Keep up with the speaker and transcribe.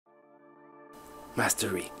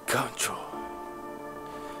Mastery Kontrol.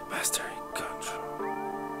 Mastery Kontrol.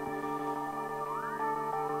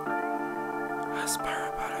 I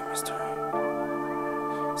aspire about a mystery.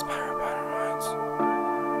 Aspire about a minds.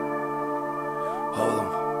 Hold on.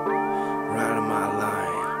 Right on my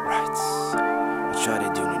line. Rights. I try to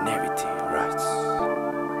do in everything. Rights.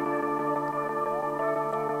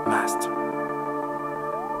 Master.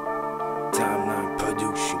 Timeline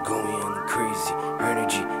production going on crazy.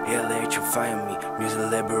 Energy electrifying me. Music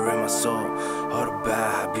liberate my soul. All the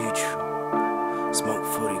bad habitual. Smoke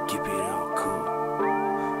for it, keep it on cool.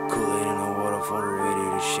 Cool it in the water for the ready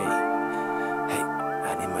to shake. Hey,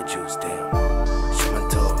 I need my juice down. Shoot my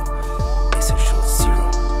toe. Essential zero.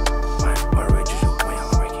 My orange is when I'm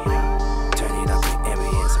breaking out. Turn it up in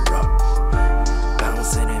ambience and rock.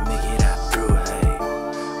 Bounce it and make it out through. Hey,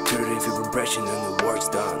 to the vibration and the work's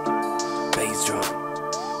done. Bass drum,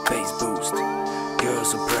 bass boost. Girl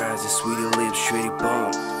surprise, the sweetie lips, shreddy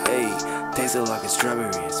bomb. Hey, tastes like a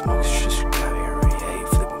strawberry. Smoke shit, caviar. Hey,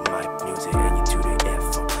 flipping my music and you to the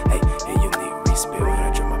F. Hey, and you need respect when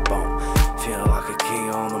I drop my bomb. Feel like a king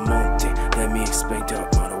on the mountain. Let me explain to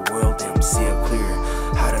the world, damn, see it clear.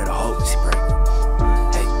 How did the hope break?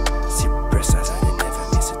 Hey, see precise, I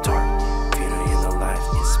never miss a target. Feeling in the life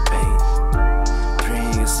is pain.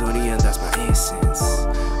 Drinking sodium, that's my essence.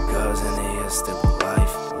 Cause in the stable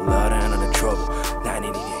life, lot of the trouble. Not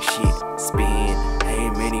any that shit, spin.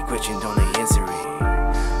 Ain't many questions, don't they answer it.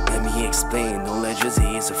 Let me explain, knowledge is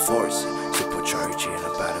a force. Supercharging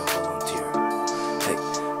about a volunteer. Hey,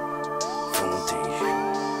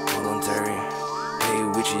 voluntary. Hey,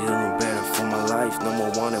 which is a little better for my life. No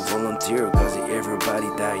more want to volunteer, cause everybody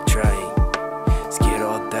die trying. Scared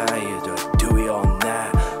or die, do it all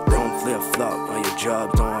night. Don't flip flop on your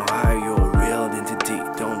job, don't hire your real identity.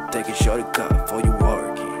 Don't take a shortcut for your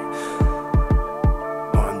working.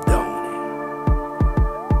 Or I'm done with it.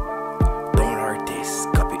 Don't hurt this,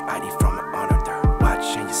 copy ID from another.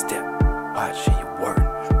 Watching your step, watching your word,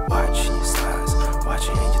 watching your slides,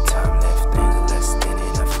 watching your time left, and less than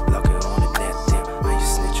enough. Locking on the net, damn, now you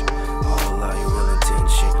snitch. All out your real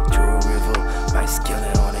intention to a river. My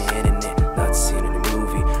skillet on the internet, not seen in the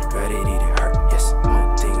movie. Ready to hurt, yes,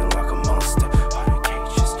 I'm thinking like a monster. All the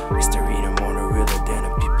cages, mystery, I'm on the realer than the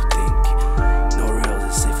people thinking. No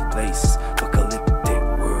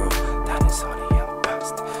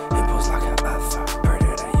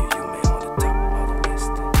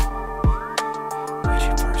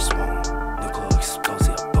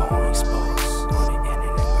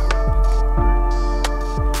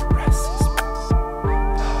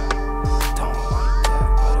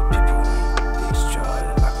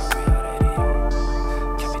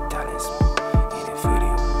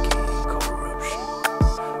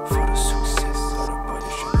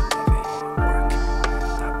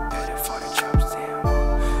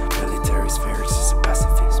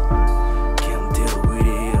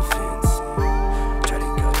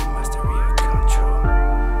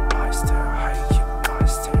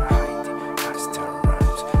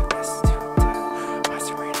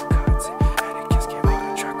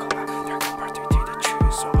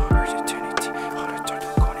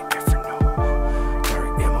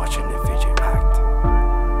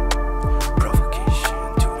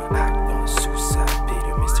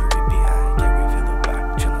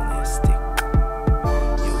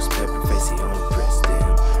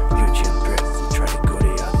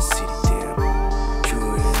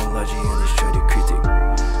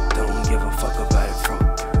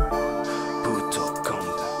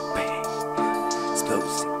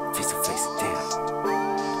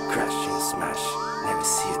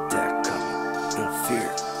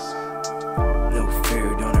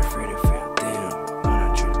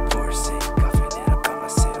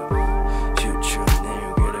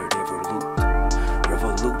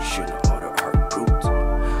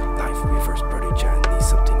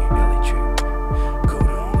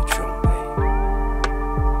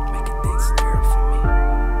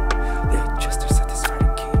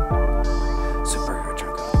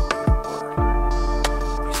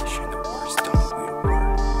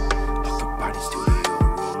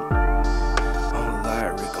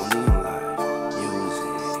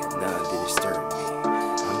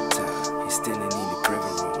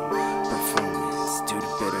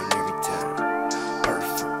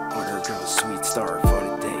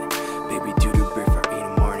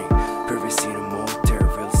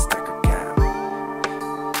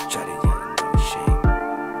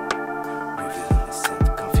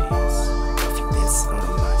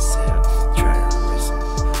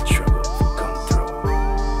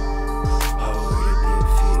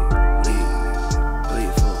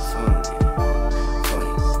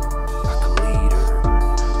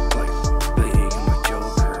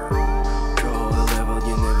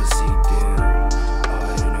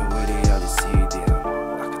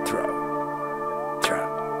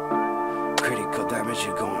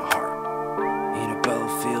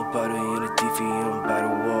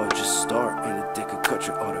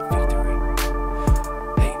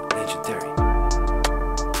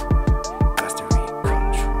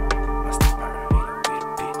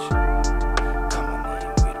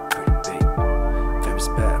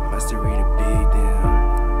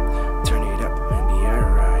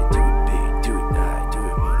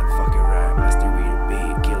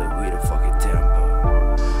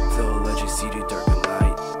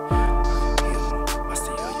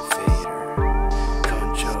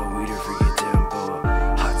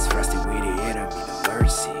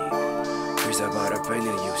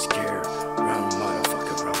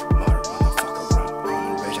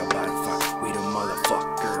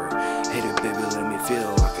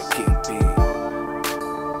feel